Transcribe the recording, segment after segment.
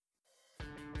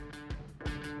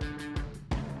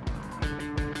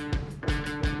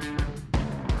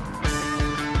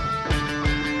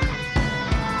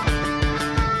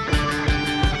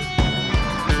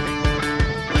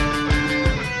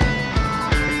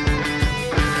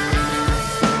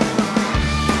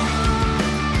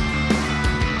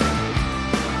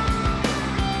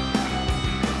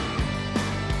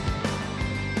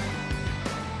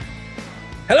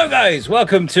guys,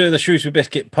 welcome to the Shrewsbury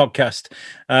Biscuit podcast.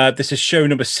 This is show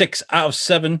number 6 out of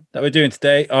 7 that we're doing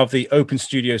today of the open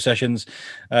studio sessions.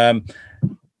 I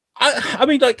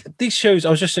mean, like these shows, I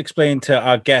was just explaining to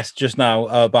our guest just now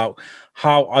about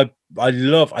how I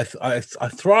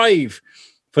thrive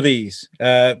for these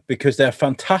because they're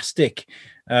fantastic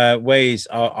ways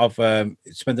of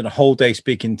spending a whole day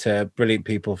speaking to brilliant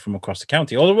people from across the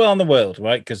county, all around the world,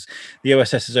 right? Because the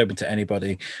OSS is open to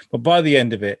anybody. But by the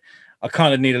end of it, I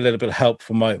kind of need a little bit of help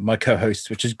from my co-hosts,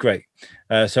 which is great.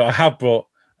 So I have brought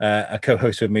a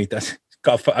co-host with me that's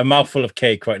got a mouthful of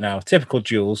cake right now. Typical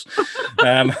Jules.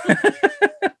 All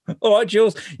right,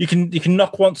 Jules, you can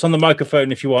knock once on the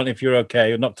microphone if you want, if you're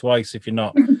okay, or knock twice if you're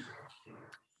not.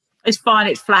 It's fine.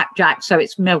 It's flapjack, so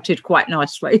it's melted quite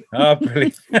nicely. Oh,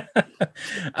 brilliant.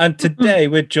 And today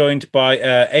we're joined by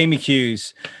Amy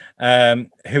Hughes,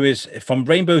 who is from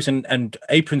Rainbows and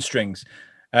Apron Strings,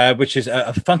 which is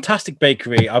a fantastic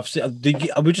bakery. We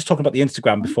were just talking about the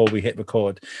Instagram before we hit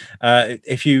record.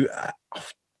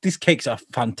 These cakes are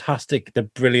fantastic. They're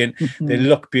brilliant. Mm-hmm. They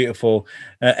look beautiful.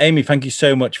 Amy, thank you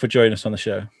so much for joining us on the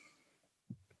show.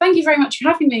 Thank you very much for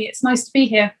having me. It's nice to be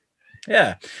here.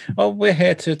 Yeah. Well, we're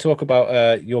here to talk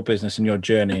about your business and your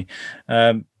journey.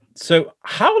 So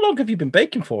how long have you been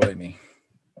baking for, Amy?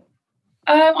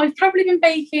 I've probably been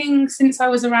baking since I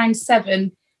was around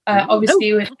 7,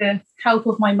 obviously with the help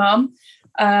of my mum.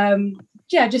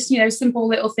 Just, simple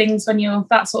little things when you're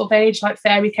that sort of age, like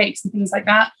fairy cakes and things like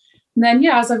that. And then,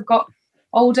 as I've got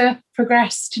older,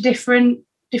 progressed to different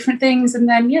things. And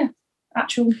then,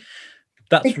 actual...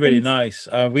 That's really nice.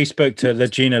 We spoke to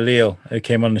Legina Leal, who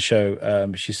came on the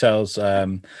show. She sells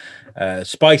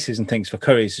spices and things for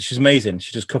curries. She's amazing.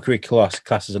 She does cookery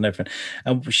classes and everything.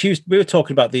 And we were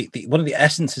talking about the one of the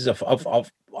essences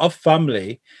of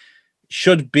family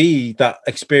should be that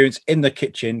experience in the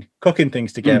kitchen, cooking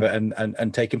things together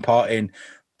and taking part in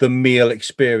the meal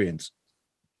experience.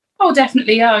 Oh,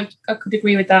 definitely. Yeah, I could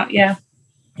agree with that. Yeah.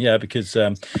 Yeah, because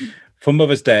for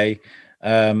Mother's Day,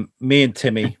 me and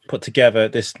Timmy put together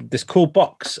this cool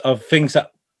box of things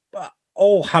that are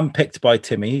all handpicked by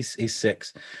Timmy. He's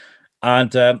 6,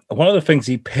 and one of the things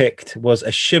he picked was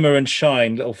a shimmer and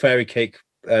shine little fairy cake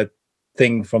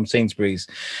thing from Sainsbury's,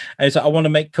 and he's like, I want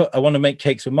to make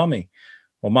cakes with mummy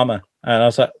or mama, and I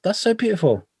was like, that's so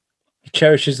beautiful. He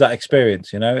cherishes that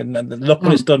experience, and look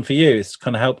what it's done for you. It's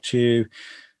kind of helped you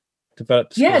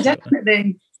develop. Yeah,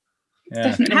 definitely. Yeah.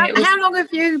 Definitely. How long have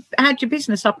you had your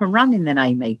business up and running then,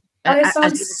 Amy?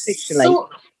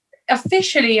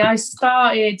 Officially, I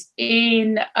started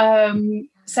in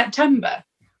September.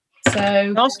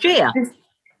 So last year?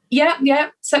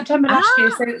 September last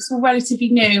year. So it's relatively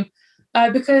new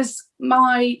because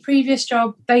my previous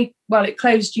job, it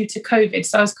closed due to COVID.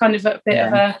 So I was kind of a bit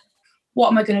of a, what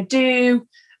am I going to do?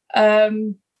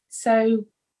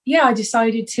 I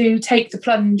decided to take the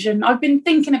plunge, and I've been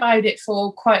thinking about it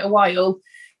for quite a while.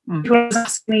 People was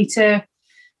asking me to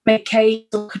make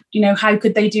cakes, or how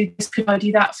could they do this? Could I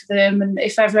do that for them? And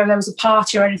if ever there was a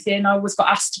party or anything, I always got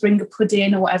asked to bring a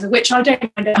pudding or whatever, which I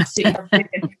don't mind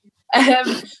absolutely.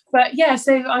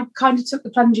 So I kind of took the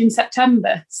plunge in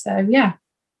September. So yeah.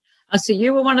 So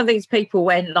you were one of these people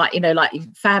when, like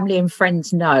family and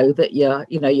friends know that you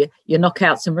knock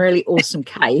out some really awesome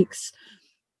cakes,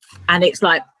 and it's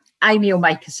like, Amy will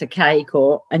make us a cake,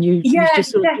 and you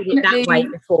just sort of did it that way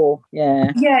before.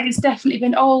 Yeah, it's definitely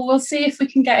been, we'll see if we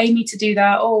can get Amy to do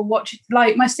that. Or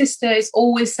my sister is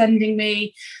always sending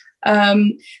me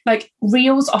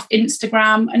reels off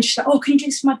Instagram, and she's like, can you do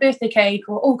this for my birthday cake?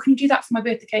 Or can you do that for my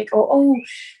birthday cake? Or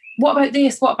what about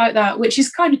this? What about that? Which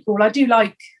is kind of cool. I do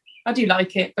like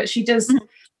it, but she does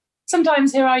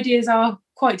sometimes her ideas are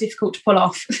quite difficult to pull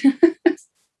off.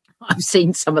 I've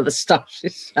seen some of the stuff.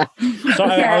 So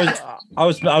I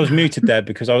was muted there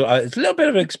because it's a little bit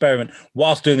of an experiment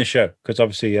whilst doing the show, because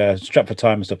obviously strapped for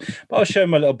time and stuff. But I was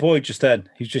showing my little boy just then.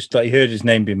 He's just like, he heard his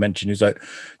name being mentioned. He was like,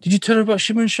 "Did you tell her about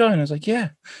Shimmer and Shine?" I was like, "Yeah."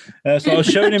 So I was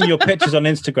showing him your pictures on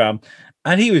Instagram,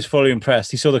 and he was fully impressed.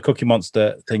 He saw the Cookie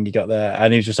Monster thing you got there,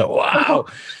 and he was just like, "Wow."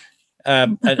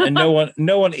 And no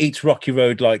one eats Rocky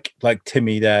Road like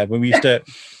Timmy there. When we used to.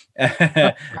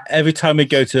 Every time we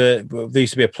go to, there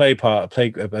used to be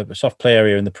a soft play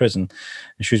area in the prison,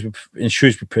 in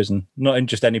Shrewsbury prison, not in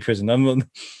just any prison. You know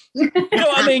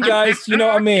what I mean, guys? You know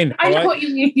what I mean? I know what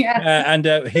you mean, yeah. And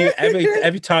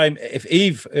every time, if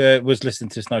Eve was listening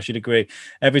to this now, she'd agree.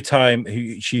 Every time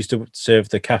she used to serve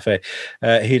the cafe,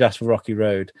 he'd ask for Rocky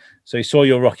Road. So he saw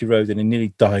your Rocky Road and he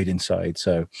nearly died inside.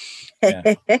 So,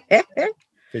 yeah.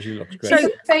 Visually looks great. So,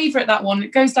 favourite, that one.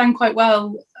 It goes down quite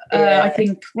well. I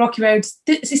think Rocky Road,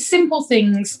 these simple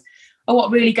things are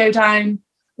what really go down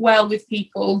well with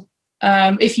people,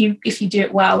 if you do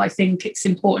it well, I think it's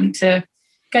important to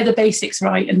get the basics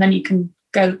right, and then you can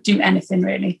go do anything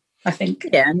really, I think.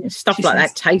 Yeah, and stuff like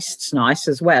that tastes nice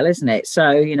as well, isn't it? So,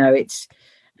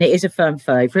 it is a firm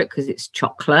favourite because it's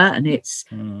chocolate and it's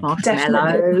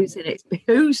marshmallows and it's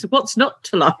what's not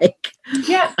to like.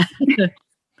 Yeah.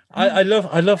 I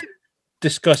love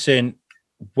discussing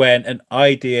when an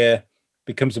idea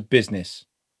becomes a business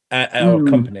or a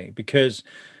company, because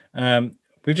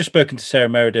we've just spoken to Sarah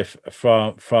Meredith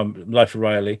from Life of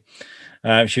Riley.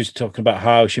 She was talking about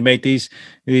how she made these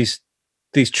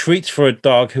treats for a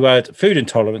dog who had food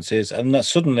intolerances, and that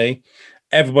suddenly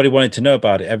everybody wanted to know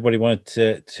about it. Everybody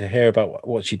wanted to hear about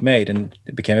what she'd made, and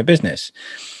it became a business.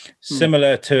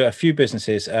 Similar to a few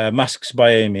businesses, Masks by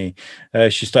Amy.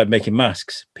 She started making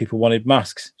masks. People wanted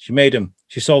masks. She made them.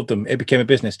 She sold them. It became a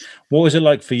business. What was it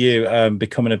like for you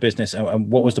becoming a business,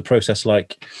 and what was the process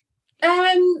like?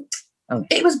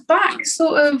 It was back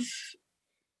sort of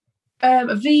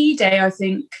a V Day, I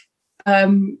think,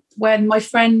 when my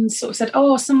friend sort of said,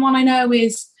 "Oh, someone I know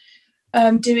is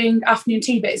doing afternoon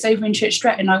tea, but it's over in Church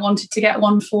Stretton. I wanted to get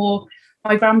one for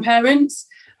my grandparents."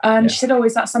 And she said, "Oh,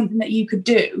 is that something that you could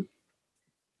do?"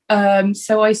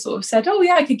 So I sort of said, "Oh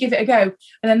yeah, I could give it a go."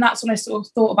 And then that's when I sort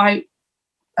of thought about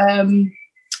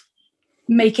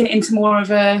making it into more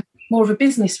of a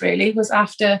business. Really, was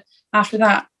after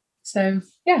that. So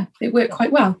yeah, it worked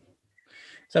quite well.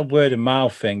 It's a word of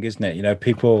mouth thing, isn't it?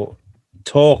 People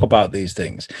talk about these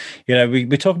things.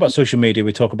 We talk about social media,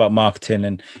 we talk about marketing,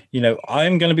 and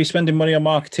I'm going to be spending money on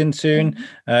marketing soon.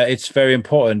 It's very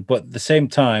important, but at the same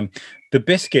time, the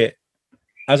biscuit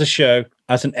as a show,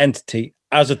 as an entity,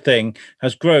 as a thing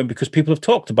has grown because people have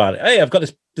talked about it. Hey, I've got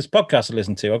this podcast to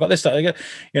listen to. I've got this. I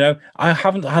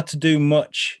haven't had to do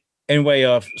much in way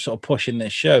of sort of pushing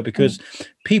this show because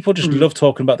people just love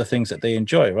talking about the things that they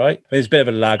enjoy. Right? There's a bit of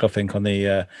a lag, I think, on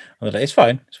the day. It's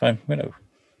fine.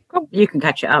 Oh, you can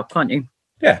catch it up, can't you?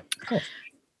 Yeah, of course.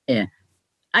 Yeah.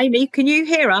 Amy, can you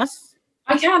hear us?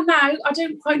 I can now. I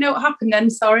don't quite know what happened then.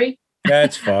 Sorry. Yeah,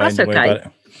 it's fine. That's okay.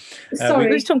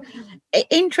 Sorry.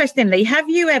 Interestingly, have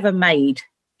you ever made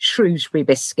Shrewsbury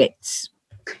biscuits?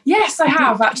 Yes, I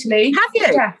have actually. Have you?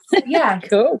 Yes. Yeah.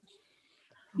 Cool.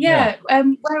 Yeah.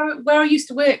 Where I used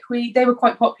to work, they were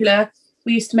quite popular.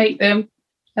 We used to make them,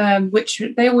 which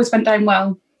they always went down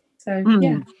well. So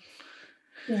yeah.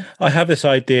 I have this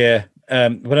idea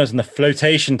when I was in the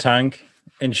flotation tank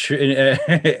in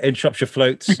Shropshire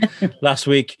Floats last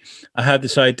week. I had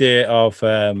this idea of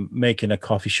making a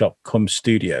coffee shop come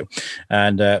studio,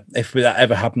 and if that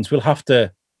ever happens, we'll have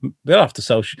to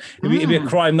sell. It'd be a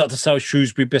crime not to sell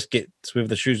Shrewsbury biscuits with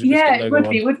the Shrewsbury biscuit logo. It would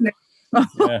be, wouldn't it?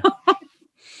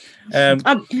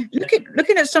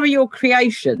 Looking at some of your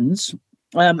creations,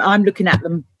 I'm looking at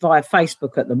them via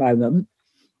Facebook at the moment.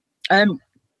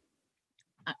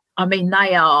 I mean,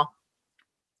 they are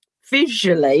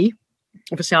visually,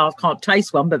 obviously I can't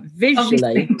taste one, but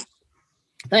visually,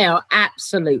 they are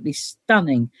absolutely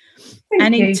stunning.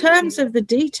 Thank you. In terms of the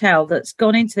detail that's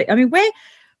gone into it, I mean, where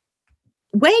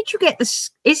do you get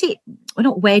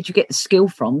where do you get the skill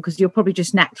from? Because you're probably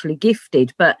just naturally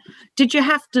gifted, but did you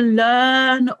have to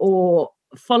learn or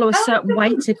follow a certain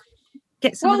way to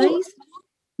get some of these?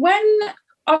 When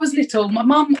I was little, my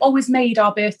mum always made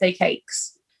our birthday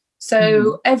cakes.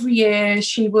 So every year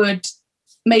she would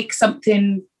make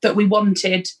something that we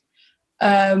wanted.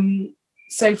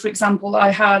 So, for example,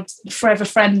 I had Forever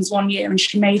Friends one year and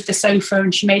she made the sofa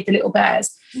and she made the little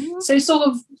bears. So sort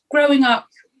of growing up,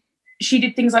 she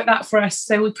did things like that for us.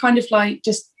 So we kind of like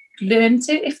just learned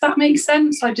it, if that makes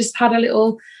sense. I just had a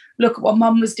little look at what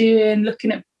mum was doing,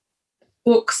 looking at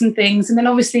books and things. And then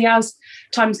obviously as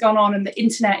time's gone on and the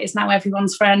internet is now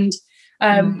everyone's friend,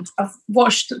 I've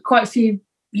watched quite a few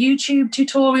YouTube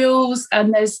tutorials,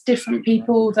 and there's different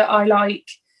people that I like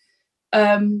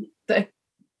that are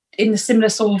in the similar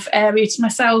sort of area to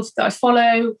myself that I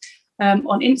follow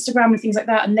on Instagram and things like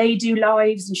that, and they do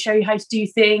lives and show you how to do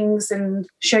things and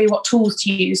show you what tools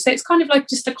to use. So it's kind of like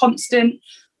just a constant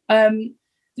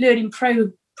learning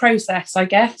process, I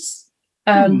guess.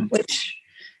 Which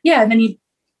and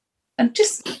then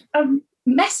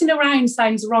messing around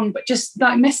sounds wrong, but just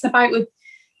like messing about with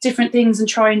different things and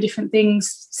trying different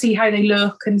things, see how they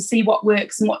look and see what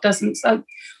works and what doesn't. So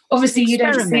obviously you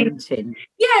don't see...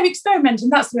 Yeah, experimenting.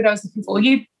 That's the word I was looking for.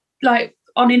 You like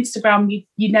on Instagram,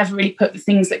 you never really put the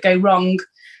things that go wrong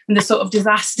and the sort of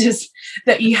disasters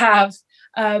that you have.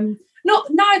 Not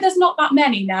now, there's not that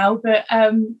many now, but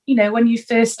when you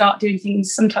first start doing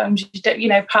things, sometimes you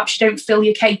don't, perhaps you don't fill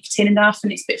your cake tin enough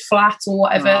and it's a bit flat or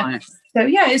whatever. Right. So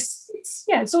yeah,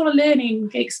 it's all a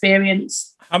learning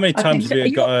experience. How many times have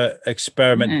you got to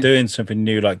experiment doing something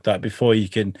new like that before you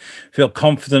can feel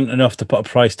confident enough to put a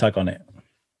price tag on it?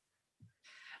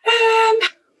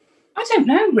 I don't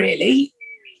know, really.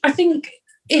 I think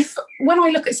when I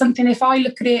look at something, if I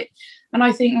look at it and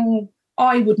I think, oh,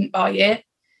 I wouldn't buy it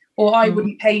or I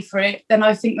wouldn't pay for it, then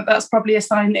I think that's probably a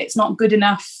sign that it's not good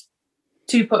enough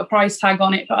to put a price tag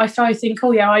on it. But if I think,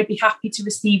 oh yeah, I'd be happy to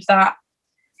receive that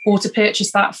or to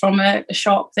purchase that from a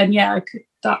shop, then yeah,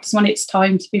 that's when it's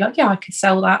time to be like, yeah, I could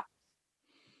sell that.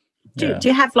 Do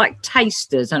you have like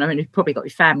tasters? And I mean, you've probably got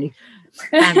your family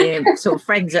and sort of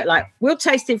friends that like, we'll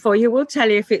taste it for you. We'll tell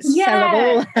you if it's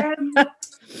sellable.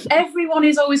 Everyone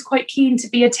is always quite keen to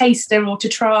be a taster or to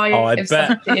try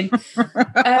something.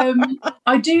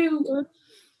 I do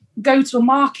go to a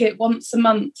market once a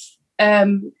month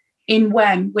in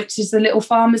Wem, which is the little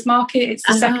farmers market. It's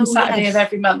the second Saturday of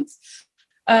every month.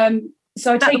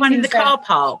 So I take the one in the car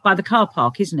park, by the car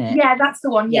park, isn't it? Yeah, that's the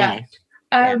one. Yeah.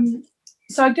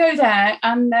 So I go there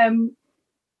and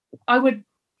I would,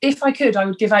 if I could, I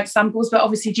would give out samples, but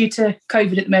obviously due to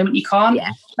COVID at the moment, you can't.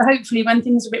 Yeah. But hopefully when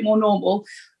things are a bit more normal,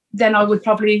 then I would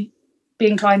probably be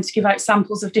inclined to give out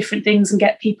samples of different things and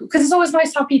get people, because it's always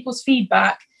nice to have people's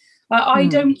feedback. I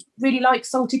don't really like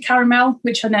salted caramel,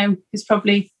 which I know is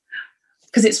probably,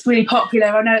 because it's really popular,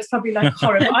 I know it's probably like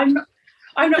horrible. I'm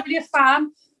not really a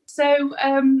fan. So,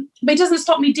 but it doesn't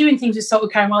stop me doing things with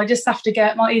salted caramel. I just have to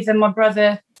get either my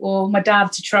brother or my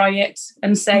dad to try it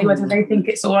and say whether they think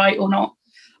it's all right or not.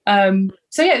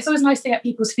 So yeah, it's always nice to get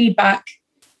people's feedback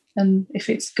and if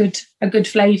it's a good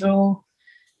flavour or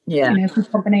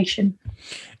good combination.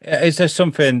 Is there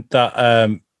something that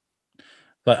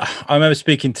like I remember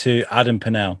speaking to Adam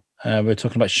Pennell. We were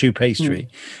talking about shoe pastry.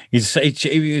 He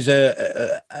was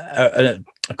a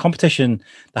competition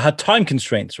that had time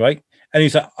constraints, right? And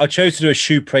he's like, I chose to do a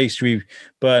shoe pastry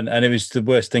burn, and it was the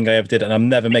worst thing I ever did, and I'm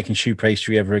never making shoe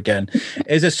pastry ever again.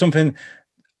 Is there something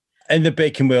in the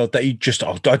baking world that you just,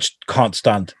 I just can't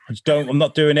stand? I'm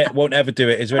not doing it, won't ever do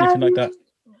it. Is there anything like that?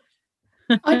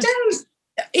 I don't.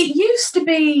 It used to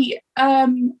be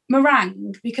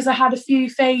meringue, because I had a few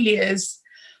failures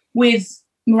with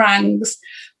meringues.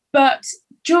 But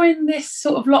during this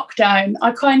sort of lockdown,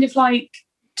 I kind of like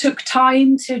took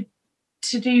time to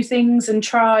do things and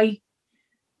try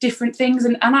different things,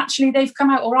 and actually they've come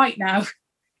out all right now.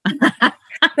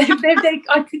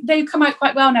 they've come out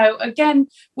quite well now. Again,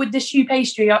 with the shoe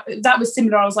pastry, that was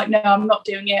similar. I was like, no, I'm not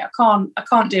doing it. I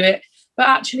can't do it. But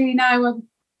actually now I'm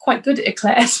quite good at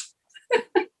eclairs.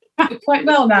 Quite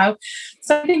well now.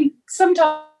 So I think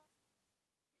sometimes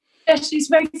it's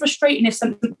very frustrating if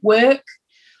something doesn't work.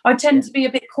 I tend to be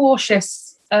a bit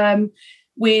cautious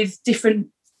with different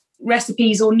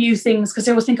recipes or new things, because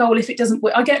I always think, oh, well, if it doesn't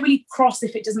work, I get really cross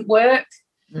if it doesn't work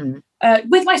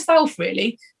with myself,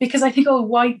 really, because I think, oh,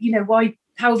 why,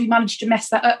 how have you managed to mess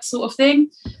that up, sort of thing.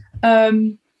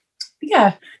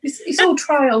 It's all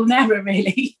trial and error,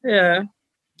 really. Yeah.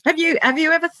 Have you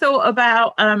ever thought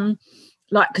about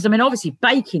because I mean, obviously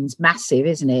baking's massive,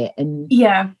 isn't it? And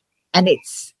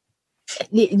it's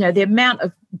the amount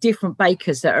of different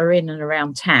bakers that are in and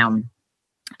around town.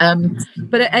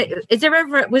 But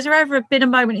was there ever been a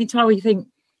moment in time where you think,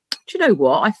 do you know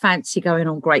what, I fancy going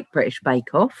on Great British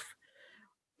Bake Off?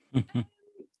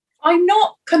 I'm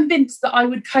not convinced that I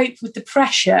would cope with the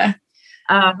pressure.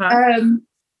 And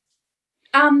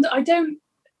I don't.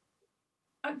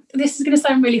 This is going to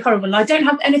sound really horrible. And I don't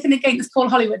have anything against Paul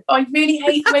Hollywood, but I really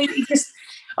hate the way that he just.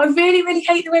 I really, really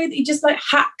hate the way that he just like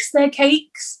hacks their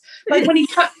cakes. Like when he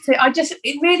cuts it,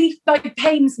 it really like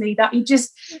pains me that he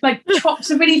just like chops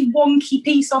a really wonky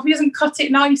piece off. He doesn't cut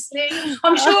it nicely.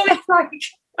 I'm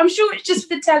sure it's just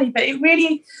for the telly, but it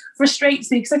really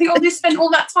frustrates me, because I think, they spent all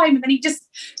that time and then he just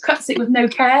cuts it with no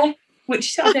care,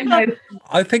 which I don't know.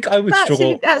 I think I would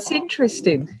struggle. That's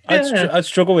interesting. I'd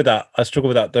struggle with that. I struggle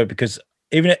with that though, because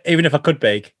even if I could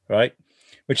bake, right,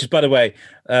 which is, by the way,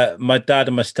 my dad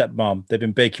and my stepmom, they've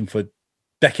been baking for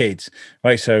decades,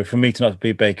 right? So for me to not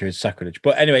be a baker is sacrilege.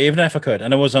 But anyway, even if I could,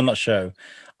 and I was on that show,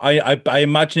 I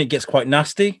imagine it gets quite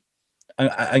nasty,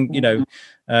 and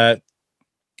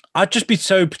I'd just be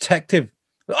so protective.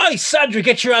 Hey, Sandra,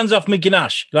 get your hands off me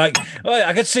ganache! Like,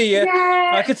 I could see you.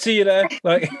 Yeah. I could see you there.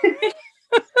 Like,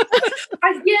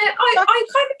 I kind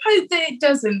of hope that it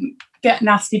doesn't get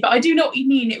nasty, but I do know what you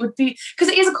mean. It would be, because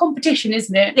it is a competition,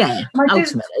 isn't it? Yeah,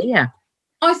 ultimately, yeah.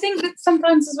 I think that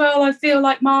sometimes as well, I feel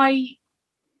like my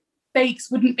bakes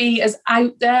wouldn't be as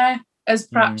out there as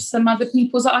perhaps some other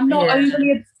people's. I'm not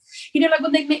overly, like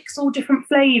when they mix all different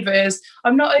flavours,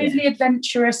 I'm not overly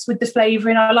adventurous with the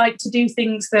flavouring. I like to do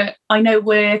things that I know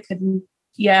work, and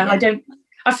I don't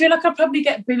I feel like I'd probably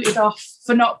get booted off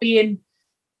for not being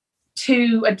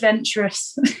too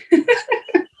adventurous.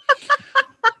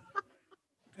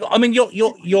 I mean, your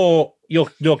But my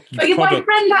product.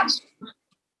 friend actually.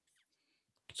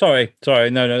 Sorry.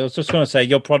 No. I was just going to say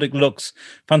your product looks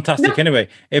fantastic. No. Anyway,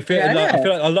 I feel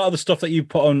like a lot of the stuff that you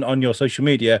put on your social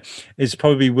media is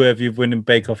probably worthy of winning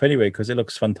Bake Off anyway because it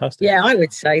looks fantastic. Yeah, I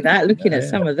would say that. Looking at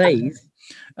some of these.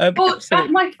 But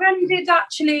my friend did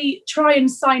actually try and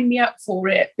sign me up for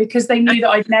it because they knew that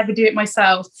I'd never do it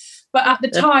myself. But at the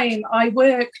time, I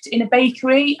worked in a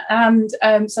bakery, and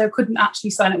so I couldn't actually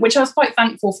sign up, which I was quite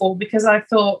thankful for because I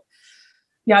thought,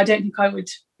 I don't think I would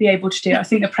be able to do it. I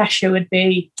think the pressure would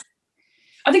be...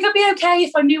 I think I'd be okay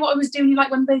if I knew what I was doing, like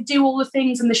when they do all the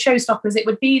things and the showstoppers. It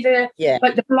would be the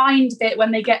blind bit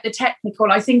when they get the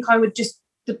technical. I think I would just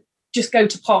go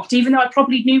to pot, even though I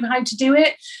probably knew how to do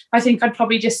it. I think I'd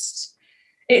probably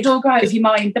it'd all go out of your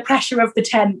mind, the pressure of the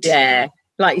tent. Yeah.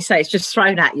 Like you say, it's just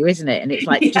thrown at you, isn't it? And it's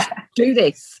like, just do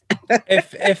this.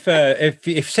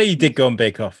 if say you did go on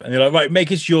Bake Off and you're like, right,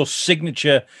 make us your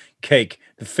signature cake,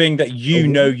 the thing that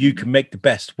know you can make the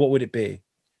best, what would it be?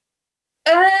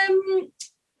 Oh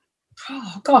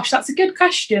gosh, that's a good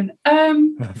question.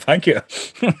 Thank you.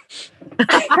 Well,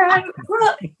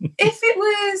 if it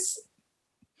was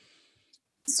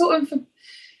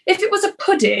if it was a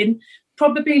pudding,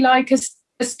 probably like a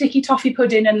sticky toffee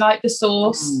pudding and like the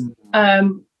sauce. I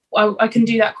can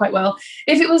do that quite well.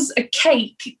 If it was a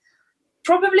cake,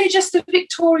 probably just a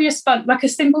Victoria sponge, like a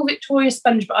simple Victoria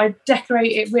sponge, but I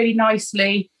decorate it really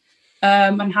nicely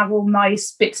and have all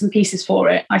nice bits and pieces for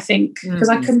it, I think, because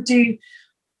I can do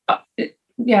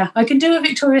I can do a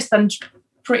Victoria sponge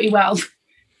pretty well.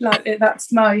 Like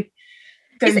that's my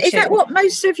go-to. Is that what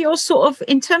most of your sort of,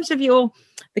 in terms of the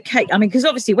cake, I mean, because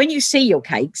obviously when you see your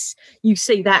cakes, you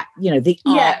see that, the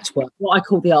artwork, what I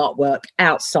call the artwork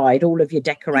outside, all of your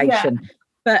decoration. Yeah.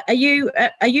 But are you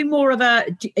more of are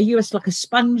you like a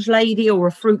sponge lady or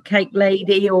a fruitcake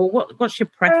lady, or what's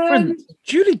your preference?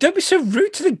 Julie, don't be so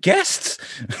rude to the guests.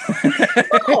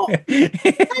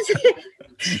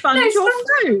 Sponge or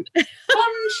fruit?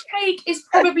 Sponge cake is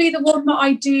probably the one that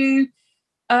I do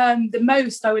the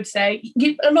most, I would say.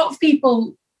 A lot of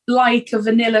people like a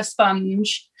vanilla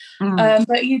sponge, but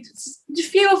a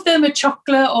few of them are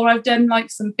chocolate, or I've done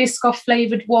like some Biscoff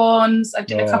flavoured ones. I've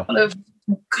done a couple of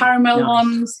caramel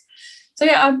ones. So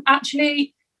I'm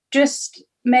actually just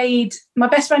made... My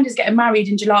best friend is getting married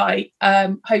in July,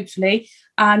 hopefully,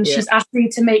 and she's asked me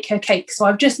to make her cake. So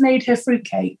I've just made her fruit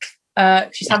cake.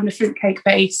 She's having a fruitcake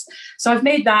base. So I've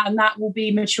made that, and that will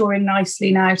be maturing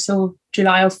nicely now till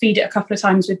July. I'll feed it a couple of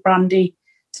times with brandy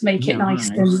to make it nice.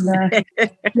 And so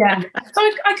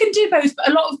I can do both, but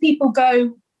a lot of people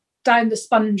go down the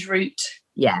sponge route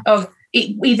of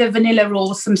either vanilla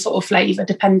or some sort of flavour,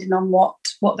 depending on what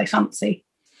they fancy.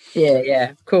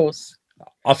 Of course.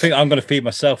 I think I'm going to feed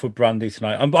myself with brandy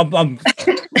tonight. I've got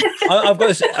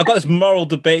this moral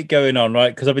debate going on,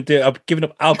 right? Because I've given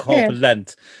up alcohol for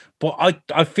Lent, but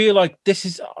I feel like this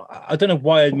is... I don't know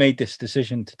why I made this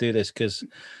decision to do this, because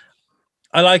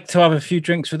I like to have a few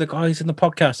drinks with the guys in the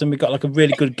podcast, and we got like a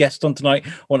really good guest on tonight.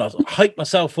 When I hype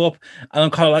myself up, and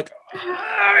I'm kind of like,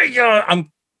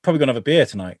 I'm probably going to have a beer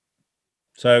tonight,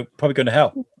 so probably going to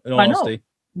hell. In all honesty,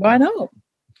 why not?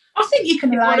 I think you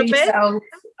can allow yourself.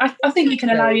 I think you can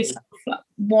allow yourself like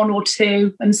one or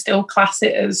two and still class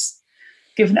it as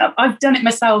giving it up. I've done it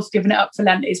myself. Giving it up for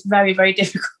Lent is very, very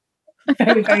difficult.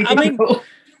 Very, very difficult. I mean,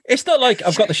 it's not like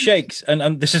I've got the shakes,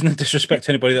 and this isn't a disrespect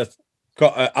to anybody that's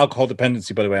got alcohol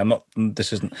dependency, by the way. I'm not.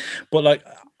 This isn't. But like,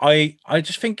 I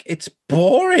just think it's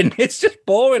boring. It's just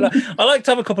boring. I like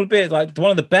to have a couple of beers. Like, one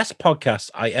of the best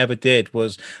podcasts I ever did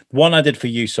was one I did for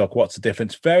USOC. What's the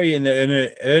difference? Very in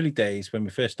the early days when we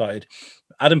first started.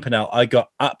 Adam Pennell, I got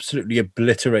absolutely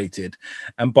obliterated,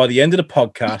 and by the end of the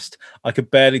podcast, I could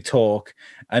barely talk.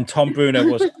 And Tom Bruno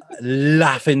was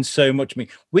laughing so much at me.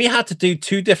 We had to do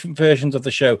two different versions of the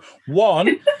show.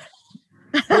 One,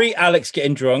 Alex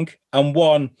getting drunk, and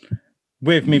one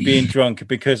with me being drunk,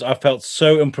 because I felt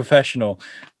so unprofessional.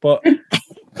 But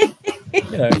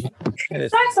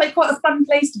it sounds like quite a fun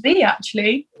place to be,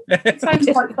 actually. It sounds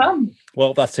quite fun.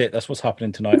 Well, that's it. That's what's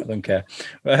happening tonight. I don't care.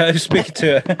 Speaking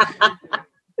to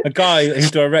a guy who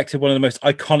directed one of the most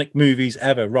iconic movies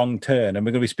ever, Wrong Turn, and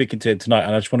we're going to be speaking to him tonight.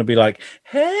 And I just want to be like,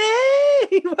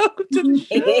 "Hey, welcome to the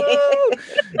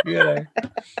show."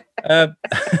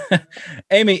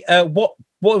 Amy, what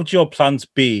would your plans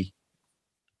be?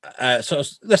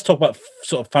 Let's talk about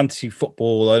sort of fantasy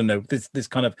football. I don't know, this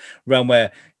kind of realm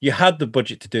where you had the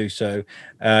budget to do so.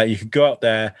 You could go out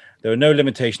there. There are no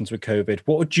limitations with COVID.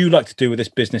 What would you like to do with this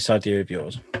business idea of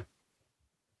yours?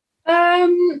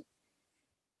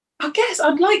 I guess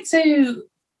I'd like to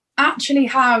actually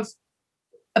have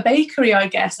a bakery, I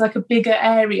guess, like a bigger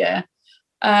area,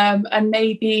 and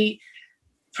maybe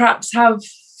perhaps have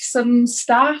some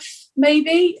staff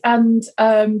maybe, and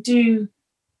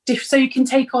so you can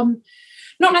take on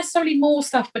not necessarily more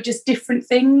stuff, but just different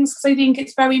things. Because I think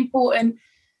it's very important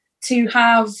to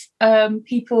have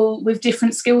people with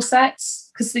different skill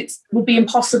sets, because it would be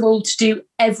impossible to do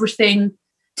everything,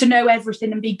 to know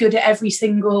everything and be good at every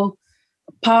single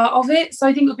part of it. So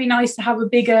I think it would be nice to have a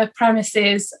bigger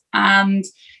premises and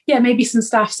maybe some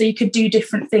staff so you could do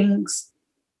different things.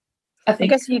 I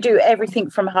guess you do everything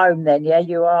from home then,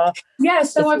 you are. Yeah,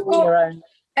 so I've got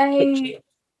a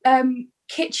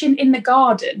kitchen in the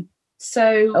garden.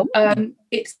 So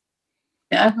it's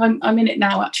I'm in it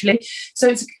now actually. So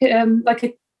it's like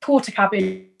a porter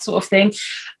cabin sort of thing,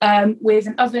 with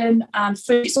an oven and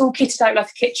food. It's all kitted out like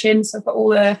a kitchen. So I've got all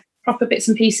the proper bits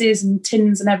and pieces and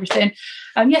tins and everything.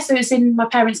 So it's in my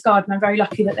parents' garden. I'm very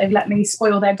lucky that they've let me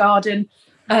spoil their garden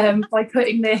by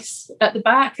putting this at the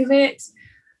back of it.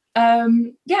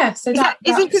 So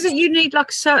is it because you need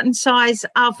like a certain size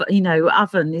oven?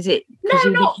 Is it because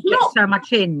you get so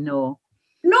much in, or?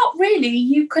 Not really.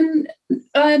 You can.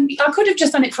 I could have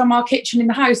just done it from our kitchen in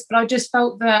the house, but I just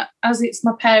felt that as it's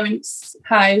my parents'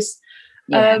 house,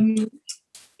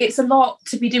 it's a lot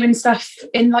to be doing stuff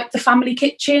in like the family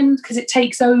kitchen because it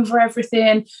takes over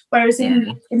everything. Whereas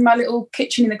in my little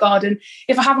kitchen in the garden,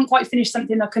 if I haven't quite finished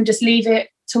something, I can just leave it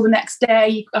till the next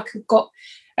day. I've got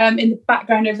in the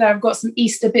background over there, I've got some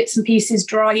Easter bits and pieces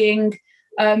drying,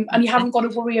 and you haven't got to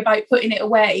worry about putting it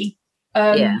away.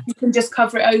 You can just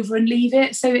cover it over and leave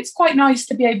it. So it's quite nice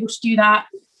to be able to do that.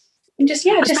 And I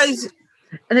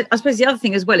suppose the other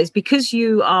thing as well is because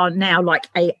you are now like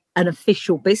an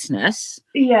official business,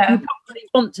 you probably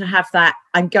want to have that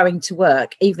and going to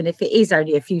work, even if it is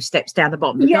only a few steps down the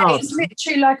bottom of the garden. It's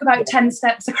literally like about 10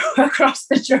 steps across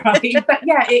the drive. But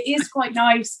it is quite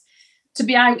nice to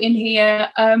be out in here.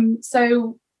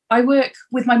 So I work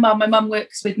with my mum. My mum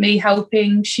works with me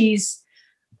helping. She's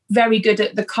very good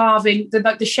at the carving,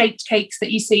 the shaped cakes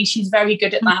that you see. She's very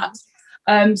good at that.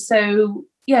 So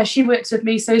she works with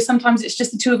me. So sometimes it's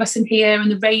just the two of us in here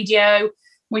and the radio.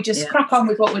 We just crack on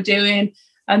with what we're doing.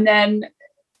 And then,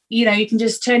 you can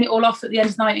just turn it all off at the end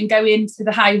of the night and go into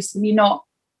the house and you're not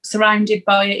surrounded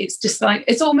by it. It's just like,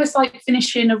 it's almost like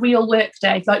finishing a real work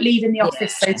day, like leaving the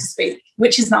office, so to speak,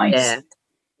 which is nice.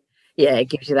 Yeah, it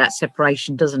gives you that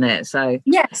separation, doesn't it? So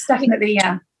yes, definitely,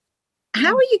 yeah.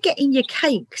 How are you getting your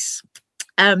cakes?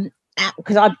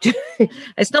 Because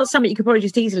it's not something you could probably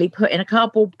just easily put in a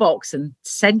cardboard box and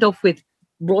send off with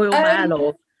Royal Mail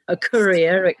or a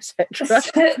courier, etc.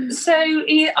 So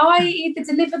I either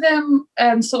deliver them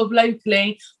sort of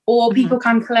locally, or people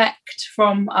can collect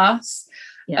from us.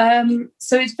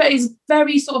 So it's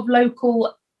very sort of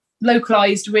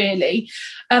localized, really.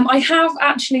 I have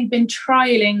actually been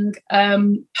trialing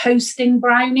posting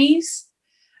brownies.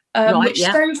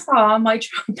 So far my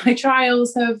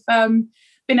trials have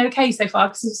been okay so far,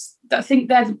 because I think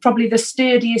they're probably the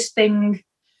sturdiest thing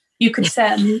you could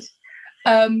send.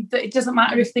 That it doesn't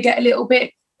matter if they get a little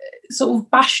bit sort of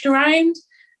bashed around.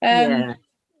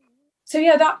 So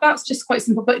that's just quite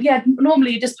simple. But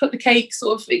normally you just put the cake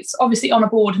it's obviously on a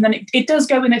board, and then it does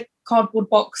go in a cardboard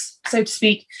box, so to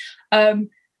speak. And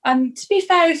to be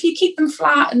fair, if you keep them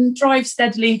flat and drive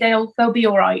steadily, they'll be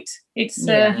all right. It's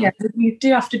you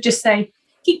do have to just say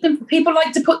keep them. People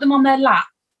like to put them on their lap,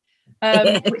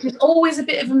 which is always a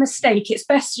bit of a mistake. It's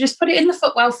best to just put it in the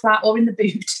footwell flat or in the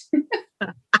boot.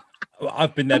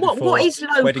 I've been there before. What is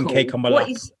local? Wedding cake on my lap.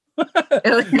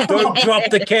 Don't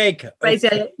drop the cake. What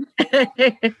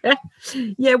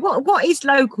is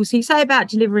local? So you say about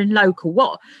delivering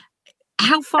local.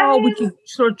 How far would you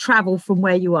sort of travel from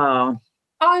where you are?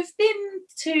 I've been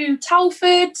to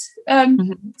Telford.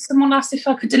 Someone asked if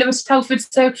I could deliver to Telford,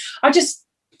 so I just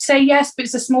say yes, but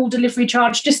it's a small delivery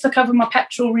charge just to cover my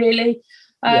petrol, really.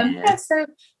 So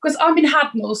because I'm in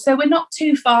Hadnall, so we're not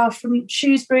too far from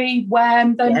Shrewsbury,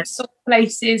 Wem, those sort of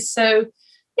places. So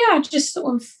just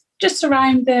sort of just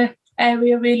around the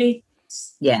area, really.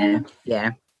 Right.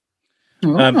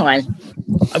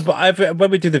 But when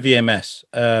we do the VMS,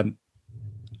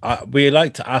 we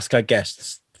like to ask our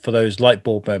guests for those light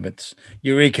bulb moments,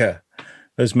 eureka,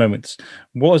 those moments.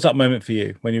 What was that moment for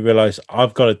you when you realised,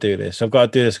 I've got to do this, I've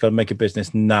got to make a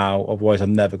business now, otherwise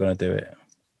I'm never going to do it?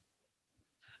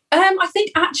 I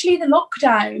think actually the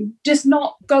lockdown, just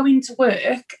not going to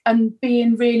work and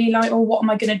being really like, what am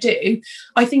I going to do?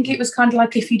 I think it was kind of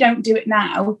like, if you don't do it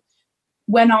now,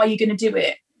 when are you going to do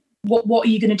it? What are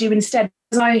you going to do instead?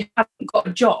 Because I haven't got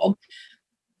a job.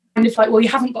 of like, well, you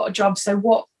haven't got a job, so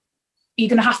what? You're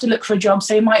going to have to look for a job,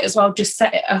 so you might as well just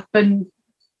set it up. And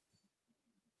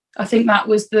I think that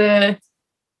was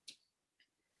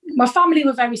my family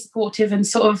were very supportive and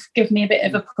sort of give me a bit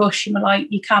of a push and were like,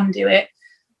 you can do it.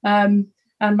 And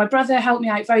my brother helped me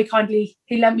out very kindly.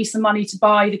 He lent me some money to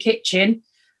buy the kitchen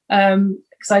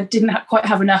because I didn't quite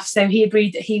have enough. So he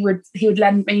agreed that he would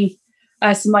lend me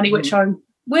some money, which I'm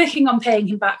working on paying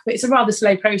him back, but it's a rather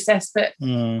slow process. But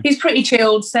he's pretty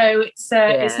chilled, so it's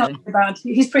not too bad.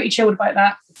 He's pretty chilled about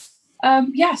that.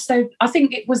 So I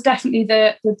think it was definitely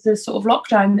the sort of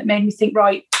lockdown that made me think,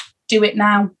 right, do it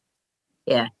now.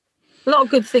 Yeah. A lot of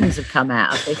good things have come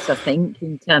out of this, I think,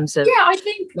 in terms of I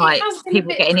think like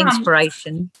people getting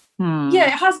inspiration. Yeah,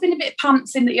 it has been a bit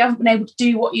pants in that you haven't been able to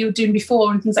do what you were doing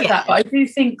before and things like that. But I do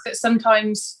think that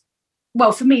sometimes,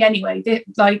 well, for me anyway,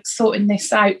 like sorting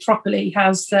this out properly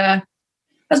has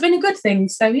been a good thing.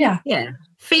 So yeah.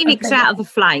 Phoenix out of the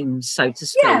flames, so to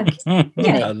speak.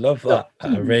 I love that.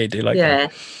 I really do like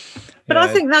that. But I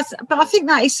think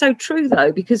that is so true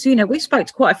though, because we spoke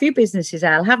to quite a few businesses,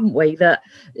 Al, haven't we? That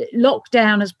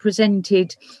lockdown has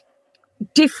presented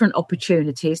different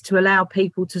opportunities to allow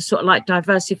people to sort of like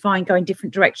diversify and go in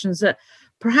different directions that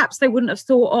perhaps they wouldn't have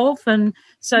thought of. And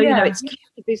so it's kept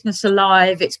the business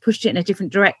alive, it's pushed it in a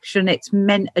different direction, it's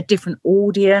meant a different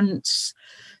audience.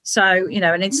 So,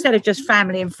 and instead of just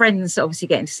family and friends obviously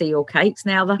getting to see your cakes,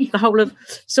 now the whole of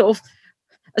sort of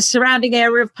a surrounding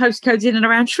area of postcodes in and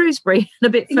around Shrewsbury and a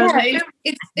bit further.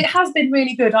 It has been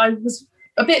really good. I was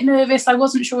a bit nervous. I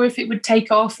wasn't sure if it would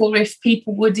take off or if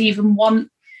people would even want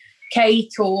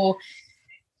cake or,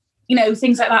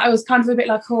 things like that. I was kind of a bit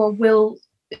like,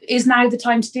 is now the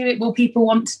time to do it? Will people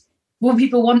want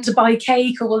to buy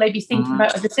cake, or will they be thinking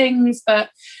about other things? But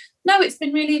no, it's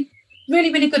been really,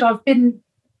 really, really good. I've been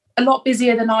a lot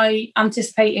busier than I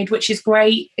anticipated, which is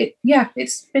great.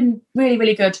 It's been really,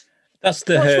 really good. That's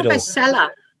the hurdle. What's your bestseller?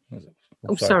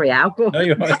 Oh, sorry, Al. No,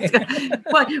 you're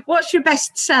right. What's your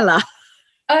bestseller?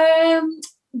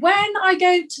 When I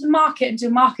go to the market and do a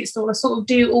market stall, I sort of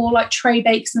do all like tray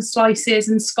bakes and slices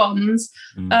and scones.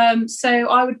 So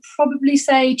I would probably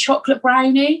say chocolate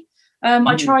brownie.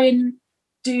 I try and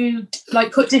do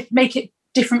like make it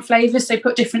different flavors, so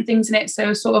put different things in it,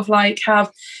 so sort of like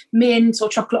have mint or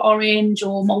chocolate orange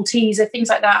or Maltese or things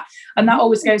like that, and that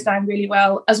always goes down really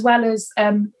well, as well as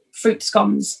fruit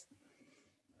scones.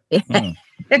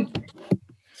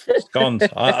 Scones.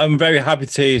 I'm very happy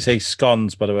to hear you say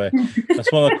scones, by the way.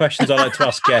 That's one of the questions I like to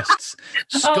ask guests.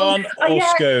 Scone or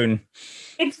scone?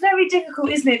 It's very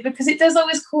difficult, isn't it? Because it does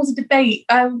always cause a debate.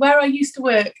 Where I used to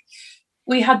work,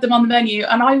 we had them on the menu,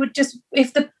 and I would just,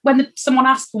 when someone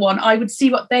asked for one, I would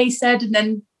see what they said, and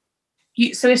then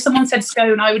so if someone said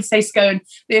scone, I would say scone.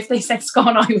 But if they said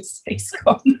scone, I would say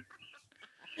scone.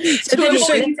 So then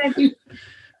scone.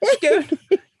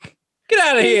 Get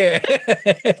out of here.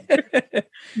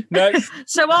 No.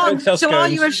 So are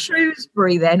you a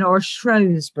Shrewsbury then, or a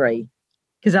Shrewsbury?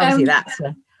 Because obviously that's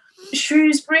a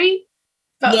Shrewsbury.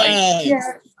 But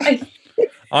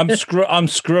I'm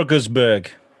Scruggersburg.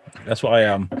 That's what I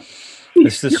am.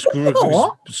 It's the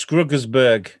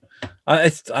Scruggersburg. I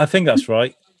think that's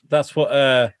right. That's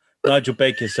what Nigel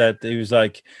Baker said. He was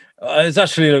like, it's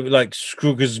actually like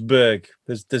Scruggersburg.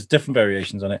 There's different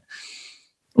variations on it.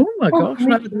 Oh my gosh,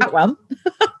 remember that one?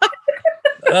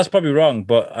 That's probably wrong,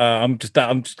 but I'm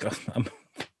going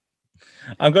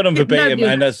on verbatim,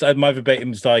 and my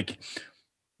verbatim is like,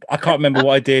 I can't remember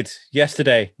what I did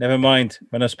yesterday. Never mind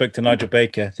when I spoke to Nigel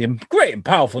Baker, the great and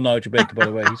powerful Nigel Baker, by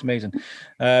the way. He's amazing.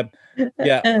 I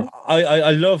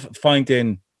love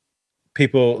finding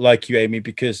people like you, Amy,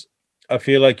 because I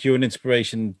feel like you're an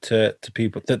inspiration to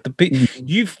people.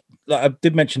 You've, like, I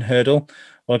did mention hurdle.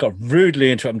 Well, I got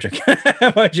rudely interrupted.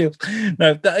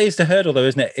 No, that is the hurdle, though,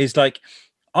 isn't it? Is like,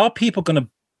 are people going to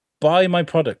buy my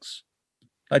products?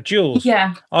 Like Jules,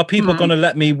 are people going to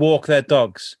let me walk their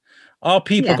dogs? Are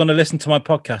people going to listen to my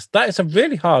podcast? That is a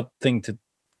really hard thing to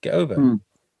get over.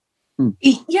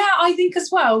 Yeah, I think as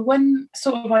well, when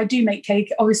sort of I do make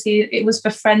cake, obviously it was for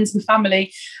friends and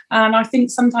family. And I think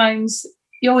sometimes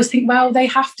you always think, well, they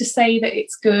have to say that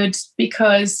it's good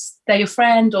because they're your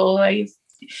friend, or I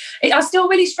still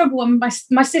really struggle. And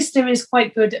my sister is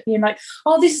quite good at being like,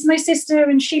 oh, this is my sister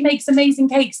and she makes amazing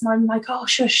cakes. And I'm like, oh,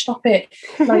 shush, stop it.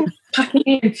 Like, pack it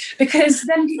in. Because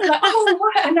then people are like, oh,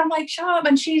 what? And I'm like, shut up.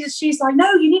 And she's like,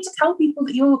 no, you need to tell people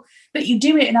that you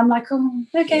do it. And I'm like, oh,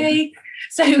 okay. Yeah.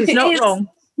 So it's not wrong.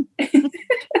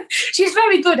 She's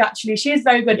very good, actually. She is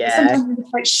very good. Yeah. Sometimes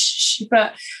it's like, shh.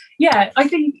 But yeah, I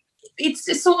think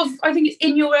it's sort of, I think it's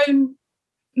in your own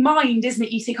mind, isn't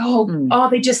it? You think, are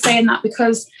they just saying that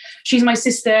because she's my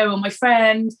sister or my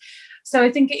friend? So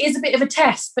I think it is a bit of a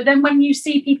test. But then when you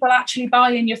see people actually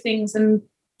buying your things and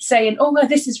saying, oh, well,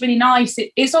 this is really nice,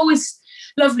 it's always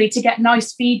lovely to get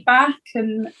nice feedback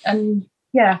and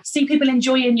see people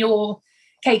enjoying your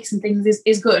cakes and things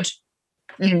is good.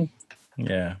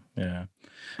 Yeah.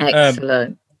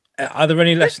 Excellent. Are there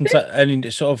any lessons that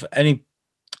any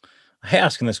I hate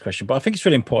asking this question, but I think it's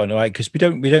really important, right? Because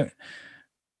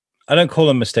I don't call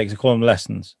them mistakes, I call them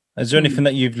lessons. Is there anything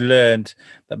that you've learned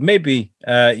that maybe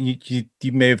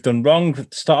you may have done wrong to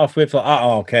start off with? Like,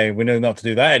 okay, we know not to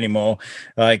do that anymore.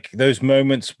 Like those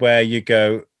moments where you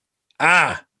go,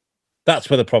 that's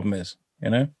where the problem is, you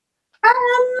know?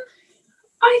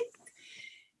 I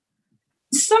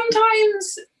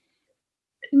sometimes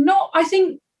not, I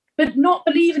think, but not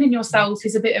believing in yourself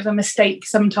is a bit of a mistake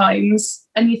sometimes.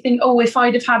 And you think, if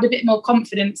I'd have had a bit more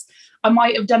confidence, I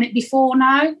might have done it before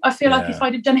now. I feel like if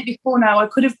I'd have done it before now, I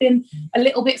could have been a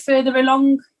little bit further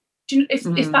along,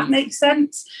 if that makes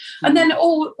sense. And then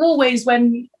always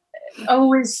when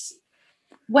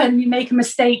you make a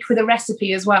mistake with a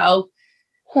recipe as well,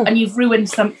 and you've ruined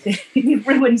something,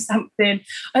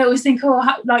 I always think,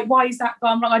 why is that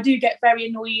gone wrong? I do get very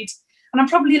annoyed. And I'm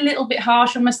probably a little bit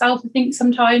harsh on myself, I think,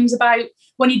 sometimes about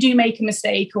when you do make a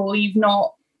mistake or you've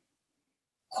not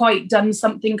quite done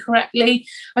something correctly.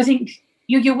 I think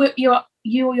you're your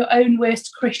own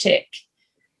worst critic,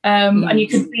 and you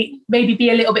could maybe be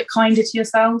a little bit kinder to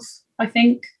yourself, I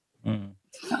think.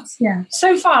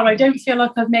 So far I don't feel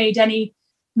like I've made any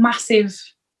massive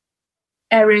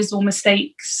errors or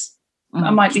mistakes. I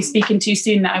might be speaking too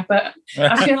soon now, but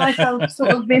I feel like I've sort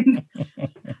of been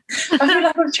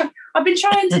I've been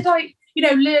trying to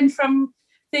learn from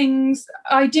things.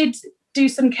 I did do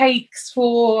some cakes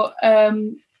for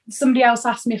somebody else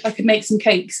asked me if I could make some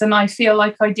cakes, and I feel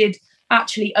like I did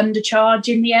actually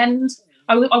undercharge in the end.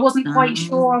 I wasn't quite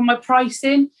sure on my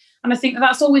pricing, and I think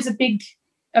that's always a big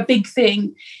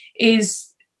thing. Is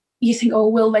you think,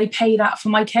 will they pay that for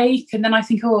my cake? And then I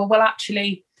think,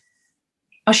 actually,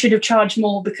 I should have charged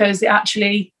more because it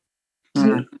actually,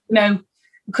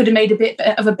 could have made a bit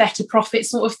of a better profit,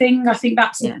 sort of thing. I think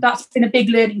that's been a big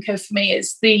learning curve for me.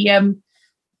 Is the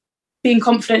being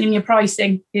confident in your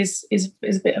pricing is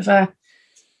a bit of a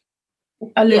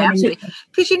learning,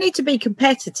 because you need to be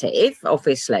competitive,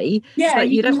 obviously. So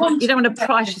you don't want to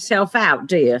price yourself out,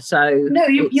 do you? So no,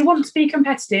 you want to be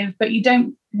competitive, but you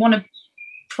don't want to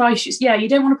price. You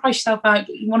don't want to price yourself out.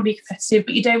 But you want to be competitive,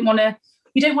 but you don't want to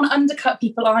undercut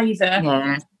people either.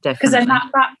 Yeah, definitely. Because then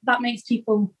that makes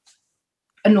people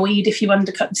annoyed if you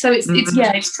undercut. So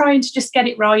it's trying to just get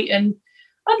it right and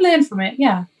learn from it.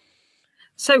 Yeah.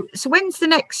 So when's the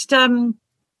next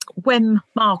WEM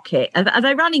market? Are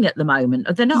they running at the moment?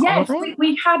 Are they not? Yes,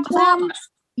 we had one.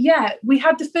 Yeah, we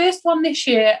had the first one this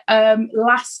year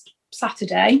last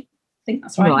Saturday. I think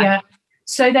that's right. Yeah.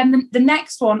 So then the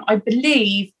next one, I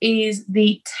believe, is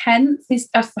the 10th.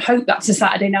 I hope that's a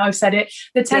Saturday now I've said it.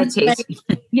 The 10th.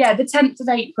 The 10th of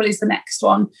April is the next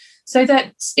one. So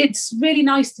that it's really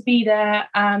nice to be there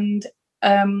and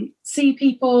see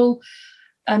people.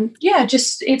 And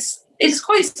just it's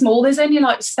quite small. There's only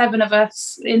like 7 of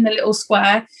us in the little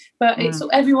square, but it's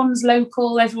everyone's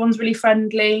local. Everyone's really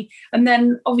friendly. And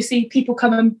then obviously people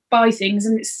come and buy things,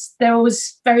 and they're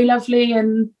always very lovely,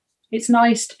 and it's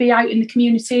nice to be out in the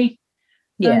community.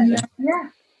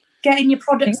 Getting your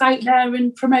products out there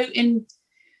and promoting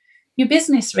your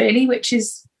business, really, which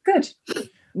is good.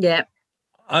 Yeah.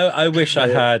 I wish I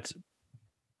had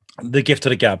the gift of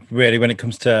the gab, really, when it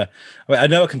comes to. I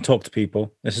know I can talk to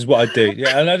people. This is what I do.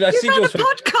 Yeah, and I see a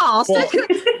podcast.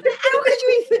 How could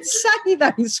you even say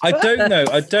those? I don't know.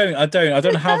 I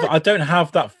don't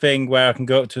have that thing where I can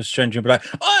go up to a stranger and be like,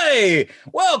 "Hey,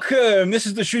 welcome. This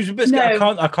is the Shoes with Biscuit."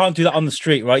 No. I can't do that on the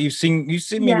street, right? You've seen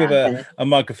me with a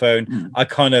microphone. I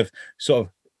kind of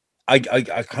I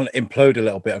kind of implode a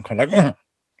little bit. I'm kind of like.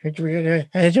 I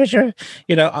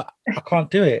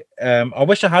can't do it. I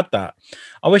wish I had that.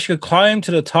 I wish I could climb to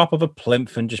the top of a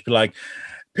plinth and just be like,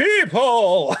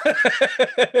 people.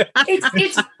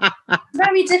 It's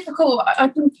very difficult. I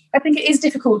think it is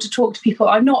difficult to talk to people.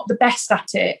 I'm not the best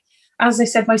at it. As I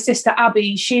said, my sister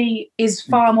Abby, she is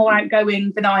far more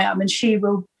outgoing than I am, and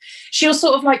she'll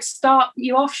sort of like start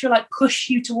you off. She'll like push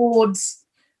you towards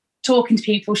talking to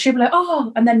people. She'll be like,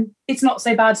 and then it's not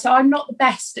so bad. So I'm not the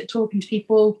best at talking to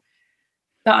people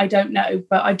that I don't know,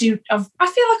 but I feel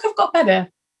like I've got better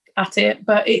at it,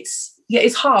 but it's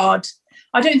hard.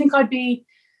 I don't think I'd be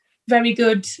very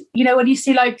good. When you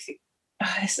see like,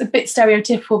 it's a bit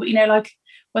stereotypical, but like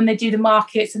when they do the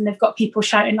markets and they've got people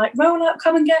shouting like, roll up,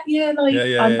 come and get you. Like,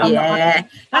 I'm not that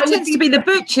tends to be the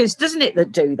butchers, doesn't it,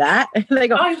 that do that? They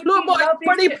go, look, my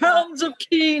 20 pounds of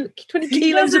 20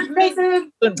 kilos of meat.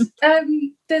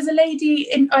 There's a lady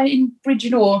in Bridge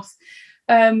North.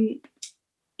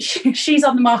 She's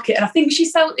on the market, and I think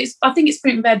it's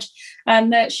fruit and veg,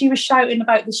 and she was shouting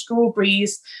about the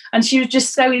strawberries, and she was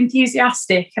just so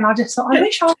enthusiastic, and I just thought, I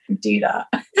wish I could do that.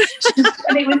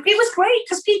 And it was great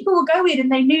because people were going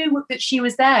and they knew that she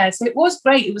was there, so it was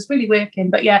great. It was really working.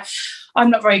 But yeah,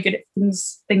 I'm not very good at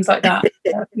things like that.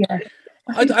 Yeah.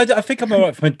 I think I'm all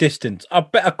right from a distance. I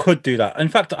bet I could do that. In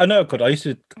fact, I know I could. I used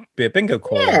to be a bingo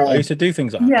caller. Yeah. I used to do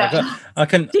things like that. I've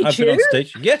been on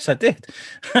stage. Yes, I did.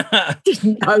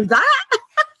 Didn't know that.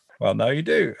 Well, now you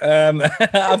do.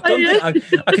 I've done.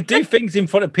 I could do things in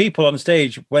front of people on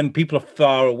stage when people are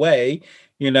far away,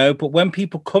 But when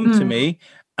people come to me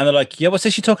and they're like, "Yeah, what's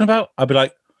this you're talking about?" I'll be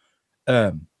like,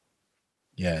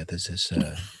 "Yeah, there's this."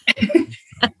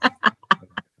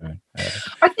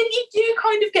 I think you do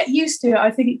kind of get used to it.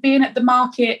 I think being at the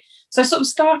market, so I sort of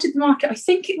started the market, I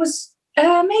think it was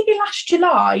maybe last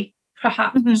July,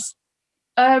 perhaps.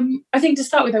 Mm-hmm. I think to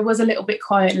start with, I was a little bit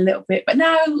quiet, but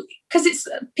now, because it's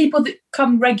people that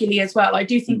come regularly as well, I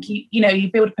do think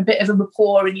you build up a bit of a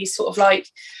rapport and you sort of like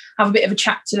have a bit of a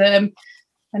chat to them.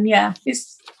 And yeah,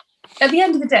 it's at the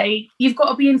end of the day, you've got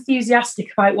to be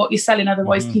enthusiastic about what you're selling,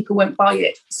 otherwise people won't buy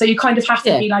it. So you kind of have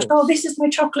to be like, oh, this is my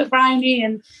chocolate brownie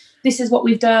and this is what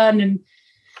we've done and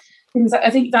things like. I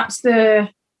think that's to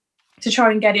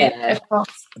try and get it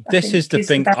across. This is the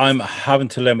thing I'm having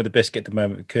to learn with the biscuit at the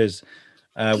moment, because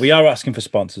we are asking for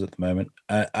sponsors at the moment,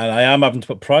 and I am having to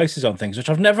put prices on things, which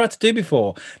I've never had to do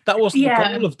before. That wasn't the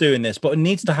goal of doing this, but it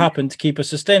needs to happen to keep us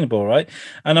sustainable, right?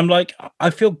 And I'm like,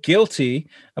 I feel guilty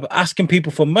about asking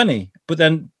people for money, but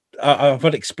then I've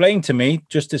had explained to me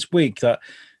just this week that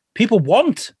people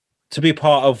want to be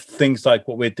part of things like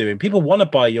what we're doing. People want to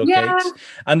buy your cakes,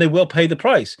 and they will pay the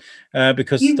price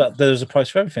because there's a price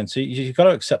for everything. So you've got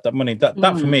to accept that money. That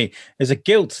for me is a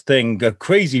guilt thing, a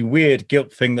crazy, weird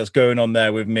guilt thing that's going on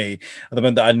there with me at the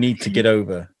moment that I need to get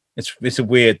over. It's a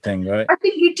weird thing, right? I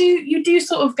think you do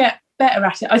sort of get better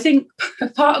at it. I think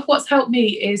part of what's helped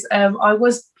me is I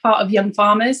was part of Young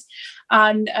Farmers,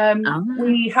 and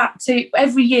we had to,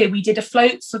 every year we did a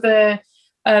float for the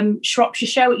Shropshire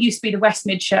show. It used to be the West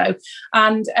Mid show,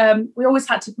 and we always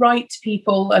had to write to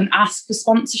people and ask for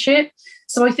sponsorship.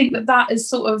 So I think that has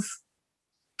sort of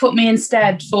put me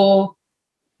instead for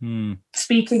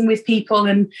speaking with people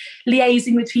and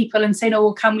liaising with people and saying,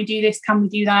 oh, can we do this, can we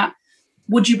do that,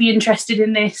 would you be interested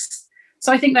in this?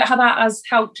 So I think that has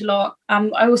helped a lot.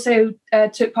 I also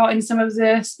took part in some of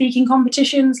the speaking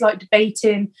competitions, like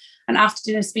debating and after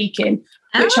dinner speaking,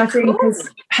 which I think has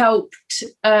helped.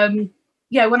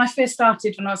 When I first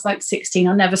started, when I was like 16,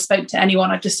 I never spoke to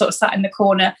anyone. I just sort of sat in the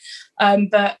corner.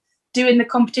 But doing the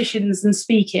competitions and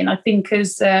speaking, I think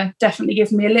has definitely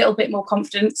given me a little bit more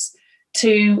confidence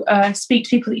to speak to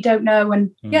people that you don't know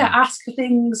and ask for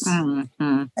things.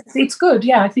 Mm-hmm. It's good.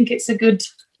 Yeah, I think it's a good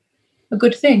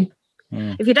thing.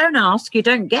 If you don't ask, you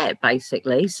don't get,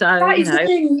 basically. So that is the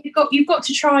thing. You've got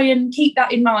to try and keep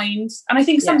that in mind. And I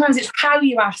think sometimes it's how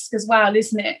you ask as well,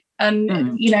 isn't it?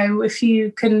 And if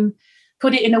you can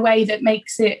put it in a way that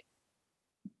makes it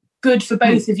good for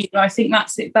both of you, I think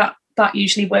that's it. That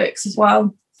usually works as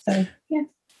well. So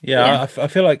yeah. I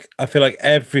feel like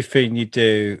everything you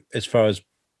do, as far as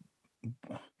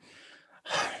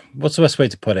what's the best way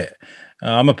to put it?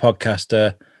 I'm a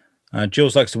podcaster.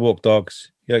 Jules likes to walk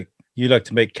dogs. You like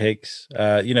to make cakes.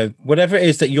 Whatever it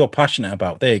is that you're passionate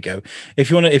about. There you go.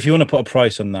 If you want to put a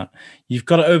price on that, you've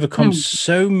got to overcome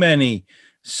so many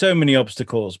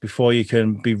obstacles before you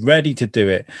can be ready to do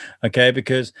it. Okay,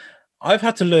 because I've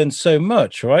had to learn so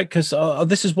much, right? Because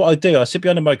this is what I do. I sit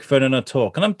behind a microphone and I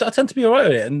talk, and I tend to be all right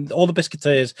at it. And all the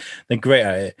biscuiteers, they're great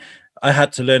at it. I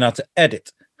had to learn how to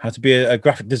edit, how to be a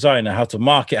graphic designer, how to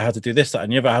market, how to do this, that,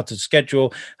 and the other, how to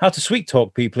schedule, how to sweet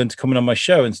talk people into coming on my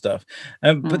show and stuff.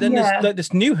 But then there's like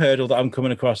this new hurdle that I'm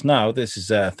coming across now. This is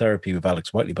therapy with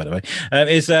Alex Whiteley, by the way.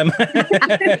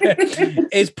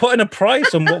 Is putting a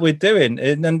price on what we're doing,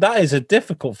 and that is a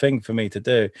difficult thing for me to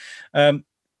do.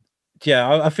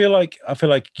 I feel like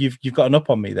you've gotten up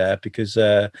on me there, because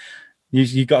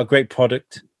you got a great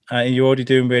product and you're already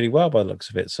doing really well by the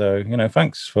looks of it. So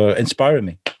thanks for inspiring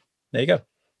me. There you go.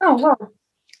 Oh, well,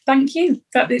 thank you.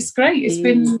 That is great. It's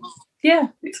been,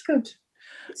 it's good.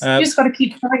 You just got to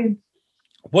keep trying.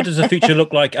 What does the future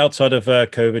look like outside of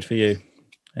COVID for you,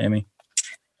 Amy?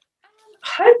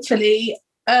 Hopefully,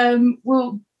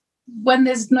 when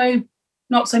there's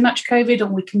not so much COVID,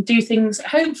 and we can do things,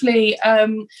 hopefully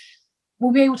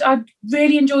we'll be able to. I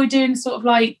really enjoy doing sort of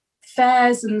like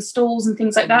fairs and stalls and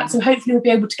things like that. So hopefully we'll be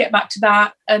able to get back to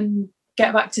that and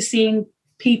get back to seeing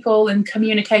people and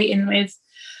communicating with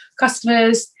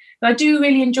customers. And I do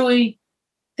really enjoy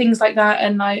things like that.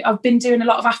 And I've been doing a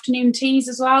lot of afternoon teas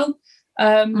as well.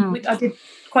 I did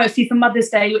quite a few for Mother's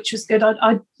Day, which was good.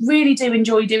 I really do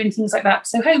enjoy doing things like that.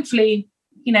 So hopefully,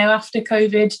 after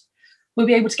COVID, we'll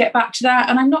be able to get back to that.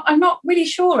 And I'm not really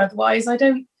sure otherwise. I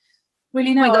don't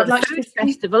really know. I'd like food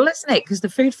festival, isn't it? Because the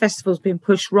food festival's been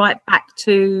pushed right back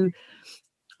to,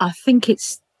 I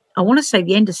want to say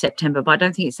the end of September, but I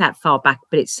don't think it's that far back.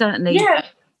 But it's certainly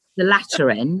the latter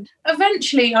end.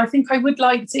 Eventually, I think I would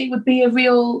like to. It would be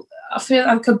I feel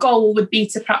like a goal would be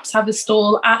to perhaps have a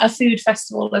stall at a food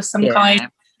festival of some kind,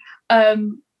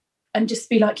 and just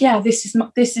be like, this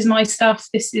is my stuff.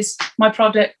 This is my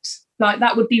product. Like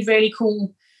that would be really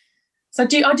cool. So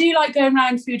I do like going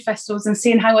around food festivals and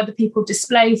seeing how other people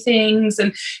display things.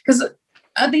 And because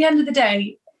at the end of the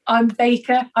day, I'm a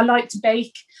baker. I like to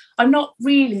bake. I'm not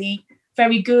really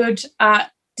very good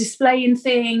at displaying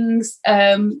things.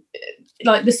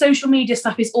 Like the social media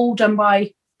stuff is all done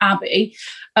by Abby.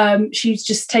 She's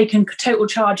just taken total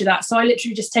charge of that. So I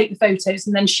literally just take the photos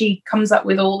and then she comes up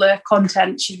with all the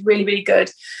content. She's really, really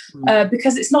good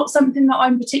because it's not something that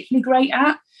I'm particularly great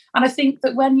at. And I think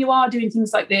that when you are doing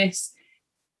things like this,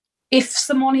 if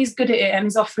someone is good at it and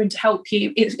is offering to help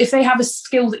you, if they have a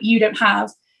skill that you don't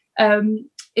have,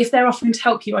 if they're offering to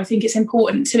help you, I think it's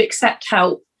important to accept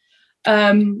help.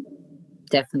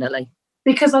 Definitely.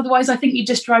 Because otherwise I think you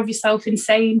just drive yourself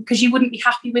insane because you wouldn't be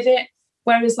happy with it.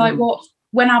 Whereas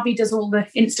when Abby does all the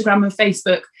Instagram and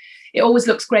Facebook, it always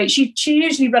looks great. She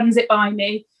usually runs it by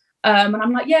me. And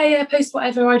I'm like, post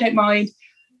whatever, I don't mind.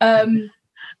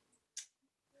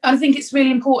 I think it's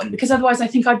really important because otherwise I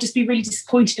think I'd just be really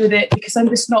disappointed with it because I'm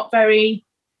just not very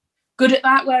good at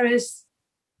that. Whereas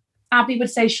Abby would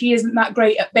say she isn't that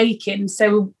great at baking.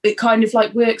 So it kind of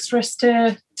like works for us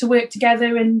to work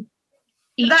together and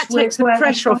that takes the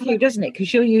pressure off you, doesn't it?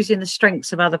 Because you're using the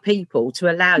strengths of other people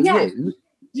to allow you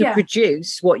to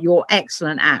produce what you're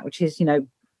excellent at, which is,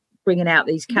 bringing out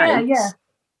these cakes. Yeah.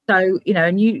 So,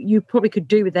 and you probably could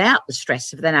do without the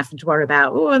stress of then having to worry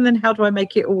about, and then how do I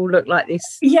make it all look like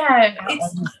this? Yeah,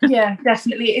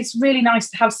 definitely. It's really nice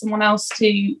to have someone else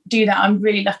to do that. I'm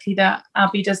really lucky that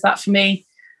Abby does that for me.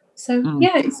 So,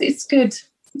 it's good.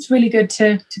 It's really good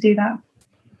to do that.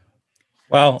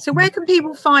 Well, so where can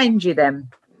people find you then?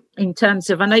 In terms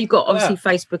of, I know you've got obviously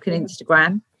Facebook and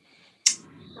Instagram.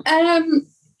 I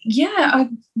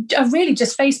really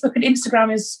just Facebook and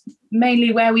Instagram is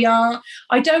mainly where we are.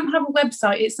 I don't have a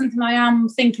website. It's something I am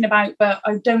thinking about, but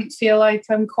I don't feel like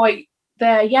I'm quite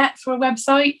there yet for a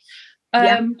website.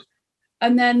 And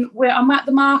then I'm at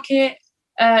the market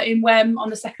in Wem on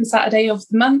the second Saturday of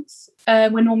the month.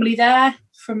 We're normally there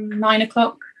from 9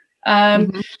 o'clock.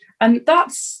 And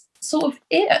that's sort of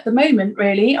it at the moment,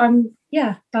 really.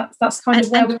 That's kind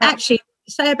of where we're actually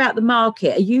say about the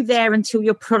market. Are you there until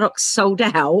your product's sold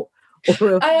out?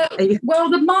 Or well,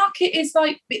 the market is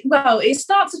it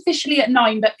starts officially at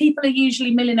 9, but people are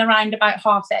usually milling around about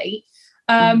 8:30,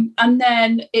 and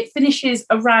then it finishes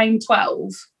around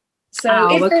 12.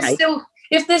 So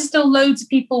if there's still loads of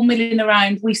people milling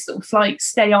around, we sort of like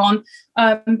stay on.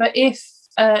 But if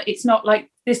it's not like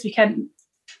this weekend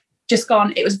just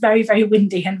gone, it was very, very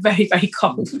windy and very, very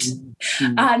cold.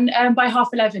 And by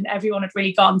 11:30, everyone had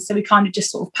really gone. So we kind of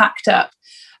just sort of packed up.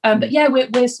 But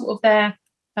we're sort of there.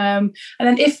 And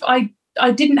then if I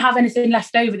didn't have anything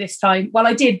left over this time, well,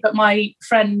 I did, but my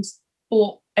friend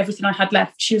bought everything I had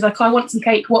left. She was like, I want some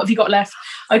cake. What have you got left?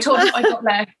 I told her what I got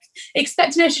left,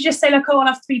 expecting her to just say like, I'll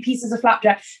have 3 pieces of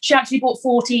flapjack. She actually bought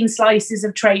 14 slices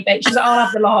of tray bake. She was like, I'll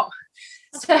have the lot.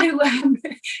 So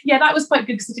that was quite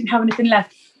good because I didn't have anything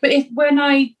left. But when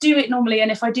I do it normally, and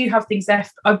if I do have things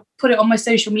left, I put it on my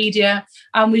social media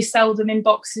and we sell them in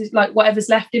boxes, like whatever's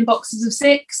left in boxes of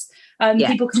 6. And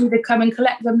people can either come and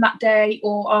collect them that day,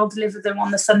 or I'll deliver them on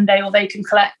the Sunday, or they can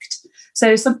collect. So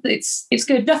it's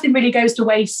good. Nothing really goes to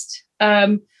waste,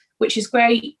 which is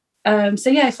great.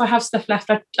 If I have stuff left,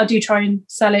 I do try and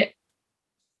sell it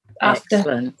after.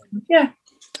 Excellent. Yeah,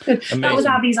 good. Amazing. That was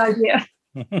Abby's idea.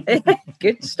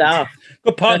 Good stuff.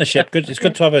 Good partnership. Good. It's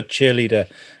good to have a cheerleader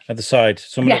at the side,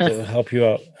 someone that will help you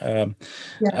out.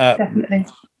 Definitely.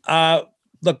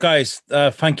 Look, guys,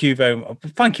 thank you very much.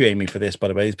 Thank you, Amy, for this, by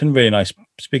the way. It's been really nice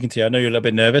speaking to you. I know you're a little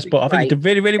bit nervous, but I think you did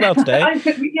really, really well today.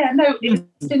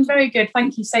 It's been very good.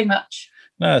 Thank you so much.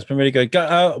 No, it's been really good.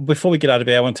 Before we get out of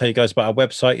here, I want to tell you guys about our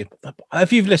website.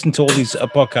 If you've listened to all these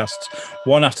podcasts,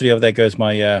 one after the other, there goes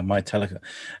my telecom.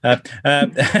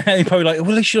 You're probably like,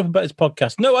 well, you should have about this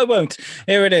podcast. No, I won't.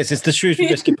 Here it is. It's the Shrewsbury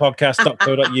Biscuit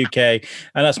Podcast.co.uk,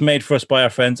 and that's made for us by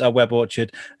our friends at Web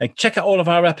Orchard. Check out all of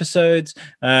our episodes.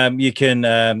 You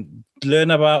can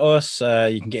learn about us.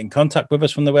 You can get in contact with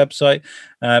us from the website.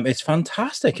 It's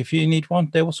fantastic. If you need one,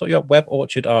 they will sort you out. Web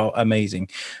Orchard are amazing.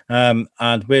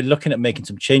 And we're looking at making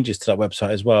some changes to that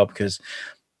website as well, because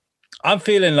I'm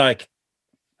feeling like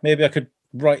maybe I could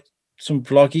write some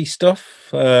vloggy stuff.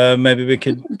 Maybe we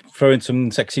could throw in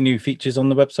some sexy new features on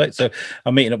the website. So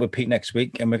I'm meeting up with Pete next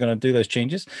week and we're going to do those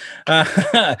changes.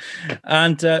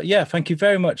 And thank you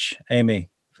very much, Amy,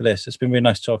 for this. It's been really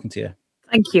nice talking to you.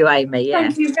 Thank you, Amy. Yeah.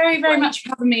 Thank you very, very much for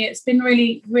having me. It's been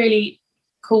really, really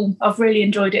cool. I've really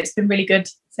enjoyed it. It's been really good.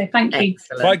 So thank you.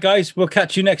 Excellent. Right, guys, we'll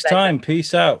catch you next time.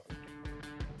 Peace out.